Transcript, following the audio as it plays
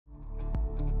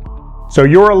So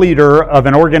you're a leader of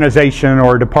an organization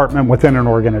or a department within an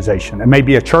organization. It may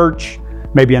be a church,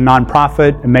 maybe a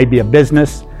nonprofit, it may be a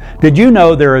business. Did you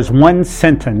know there is one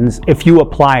sentence, if you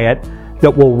apply it,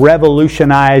 that will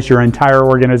revolutionize your entire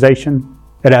organization?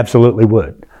 It absolutely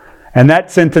would. And that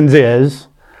sentence is,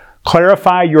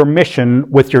 clarify your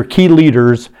mission with your key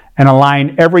leaders and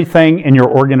align everything in your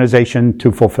organization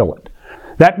to fulfill it.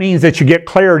 That means that you get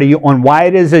clarity on why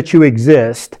it is that you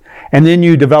exist, and then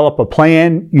you develop a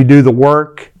plan, you do the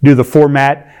work, do the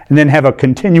format, and then have a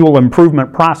continual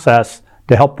improvement process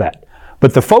to help that.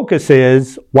 But the focus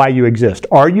is why you exist.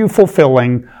 Are you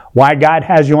fulfilling why God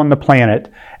has you on the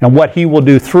planet and what He will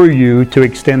do through you to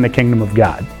extend the kingdom of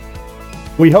God?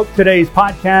 We hope today's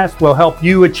podcast will help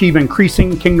you achieve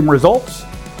increasing kingdom results.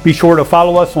 Be sure to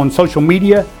follow us on social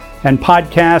media and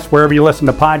podcasts wherever you listen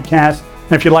to podcasts.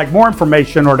 And if you'd like more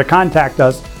information or to contact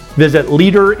us, visit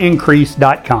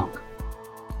leaderincrease.com.